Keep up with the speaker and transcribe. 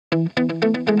Because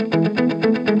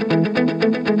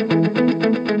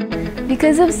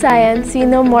of science, we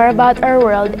know more about our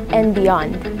world and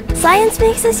beyond. Science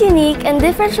makes us unique and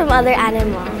different from other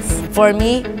animals. For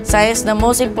me, science is the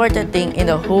most important thing in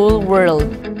the whole world.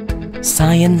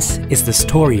 Science is the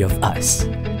story of us.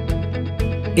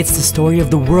 It's the story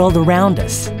of the world around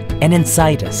us and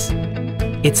inside us.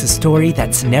 It's a story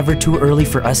that's never too early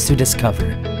for us to discover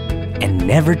and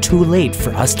never too late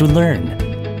for us to learn.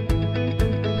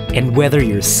 And whether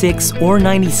you're 6 or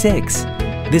 96,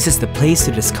 this is the place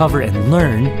to discover and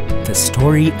learn the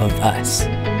story of us.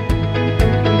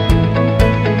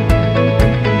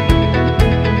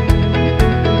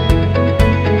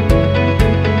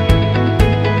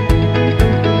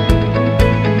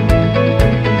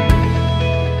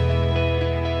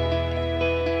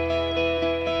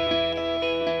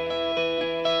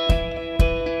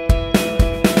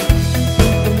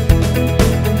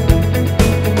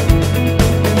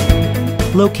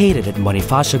 Located at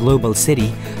Bonifacio Global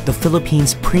City, the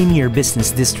Philippines' premier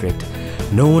business district,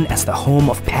 known as the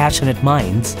home of passionate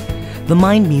minds, the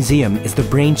Mind Museum is the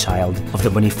brainchild of the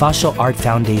Bonifacio Art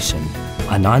Foundation,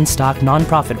 a non-stock,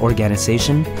 non-profit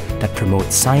organization that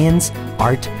promotes science,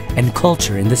 art, and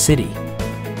culture in the city.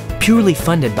 Purely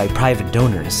funded by private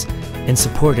donors and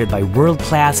supported by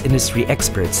world-class industry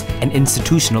experts and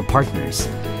institutional partners,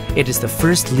 it is the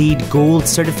first LEED Gold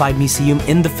certified museum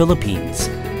in the Philippines.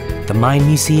 The Mind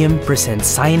Museum presents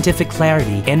scientific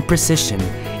clarity and precision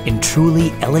in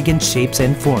truly elegant shapes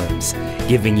and forms,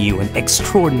 giving you an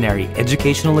extraordinary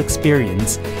educational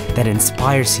experience that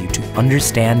inspires you to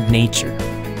understand nature.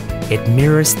 It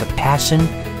mirrors the passion,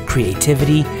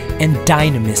 creativity, and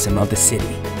dynamism of the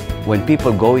city. When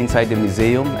people go inside the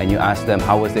museum and you ask them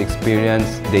how was the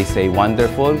experience, they say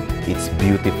wonderful, it's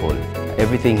beautiful.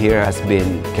 Everything here has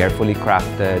been carefully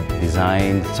crafted,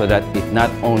 designed, so that it not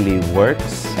only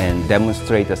works and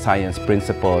demonstrates a science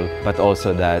principle, but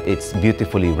also that it's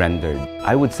beautifully rendered.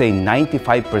 I would say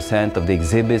 95% of the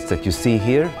exhibits that you see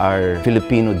here are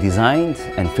Filipino designed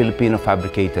and Filipino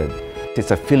fabricated.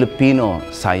 It's a Filipino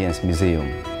science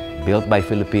museum, built by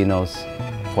Filipinos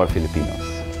for Filipinos.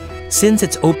 Since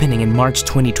its opening in March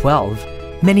 2012,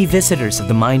 many visitors of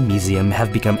the Mind Museum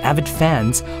have become avid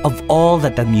fans of all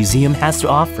that the museum has to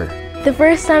offer. The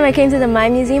first time I came to the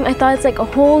Mind Museum, I thought it's like a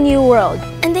whole new world.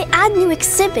 And they add new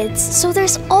exhibits, so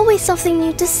there's always something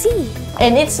new to see.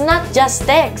 And it's not just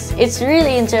text, it's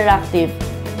really interactive.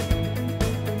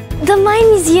 The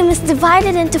Mind Museum is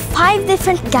divided into 5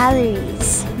 different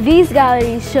galleries. These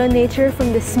galleries show nature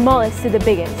from the smallest to the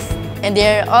biggest. And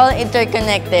they're all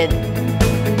interconnected.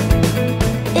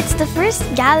 It's the first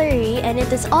gallery, and it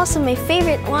is also my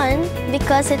favorite one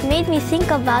because it made me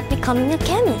think about becoming a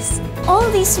chemist. All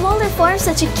these smaller forms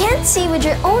that you can't see with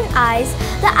your own eyes,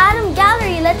 the Atom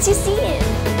Gallery lets you see it.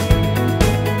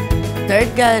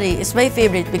 Third gallery is my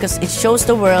favorite because it shows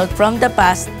the world from the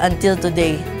past until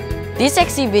today. This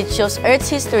exhibit shows Earth's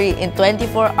history in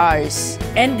 24 hours.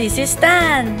 And this is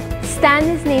Stan! Stan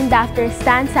is named after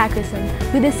Stan Sacrison,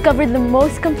 who discovered the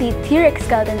most complete T-Rex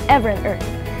skeleton ever on Earth.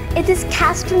 It is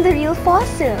cast from the real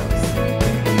fossils.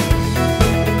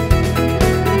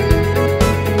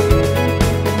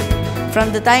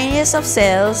 From the tiniest of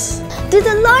cells to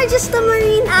the largest of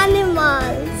marine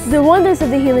animals. The wonders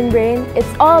of the human brain,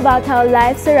 it's all about how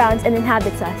life surrounds and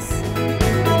inhabits us.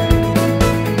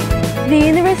 The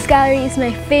Universe Gallery is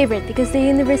my favorite because the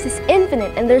universe is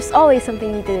infinite and there's always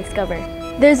something new to discover.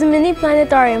 There's a mini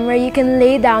planetarium where you can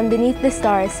lay down beneath the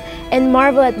stars and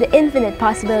marvel at the infinite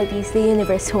possibilities the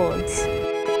universe holds.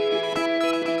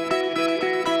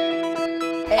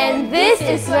 And this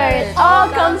is where it all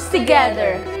comes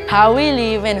together. How we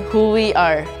live and who we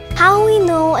are. How we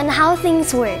know and how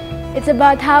things work. It's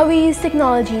about how we use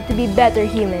technology to be better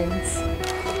humans.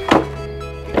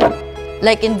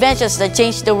 Like inventions that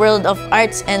change the world of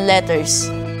arts and letters.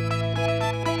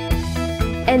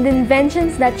 And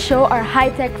inventions that show our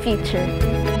high-tech future.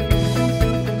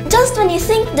 Just when you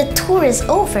think the tour is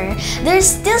over, there's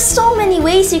still so many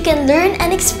ways you can learn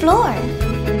and explore.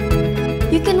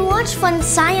 You can watch fun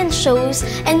science shows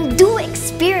and do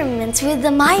experiments with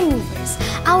the Mind Movers,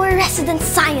 our resident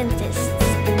scientists.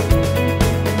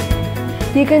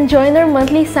 You can join our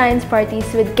monthly science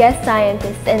parties with guest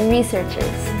scientists and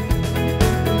researchers.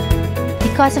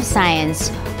 Because of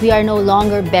science, we are no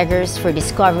longer beggars for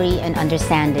discovery and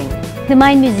understanding. The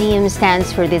Mind Museum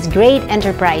stands for this great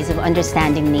enterprise of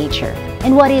understanding nature.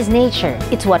 And what is nature?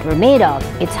 It's what we're made of.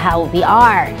 It's how we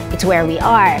are. It's where we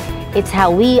are. It's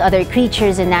how we, other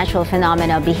creatures and natural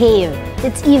phenomena, behave.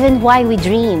 It's even why we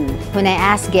dream. When I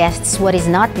ask guests what is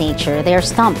not nature, they are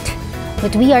stumped.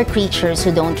 But we are creatures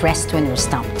who don't rest when we're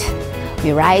stumped.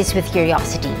 We rise with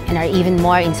curiosity and are even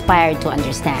more inspired to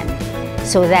understand.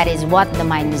 So that is what the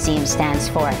Mind Museum stands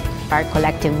for, our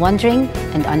collective wondering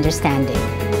and understanding.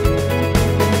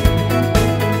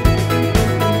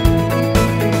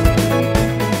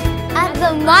 At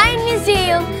the Mind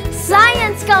Museum,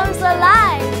 science comes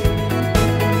alive!